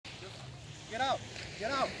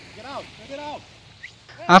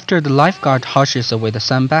After the lifeguard hushes away the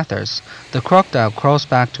sunbathers, the crocodile crawls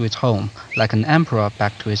back to its home like an emperor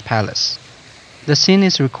back to his palace. The scene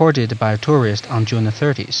is recorded by a tourist on June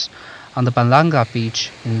 30th on the Palancar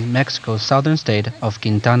Beach in Mexico's southern state of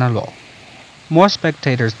Quintana Roo. More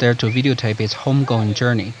spectators dare to videotape its homegoing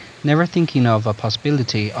journey, never thinking of a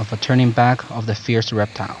possibility of a turning back of the fierce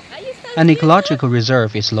reptile. An ecological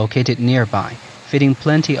reserve is located nearby, feeding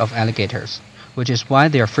plenty of alligators, which is why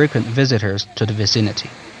they are frequent visitors to the vicinity.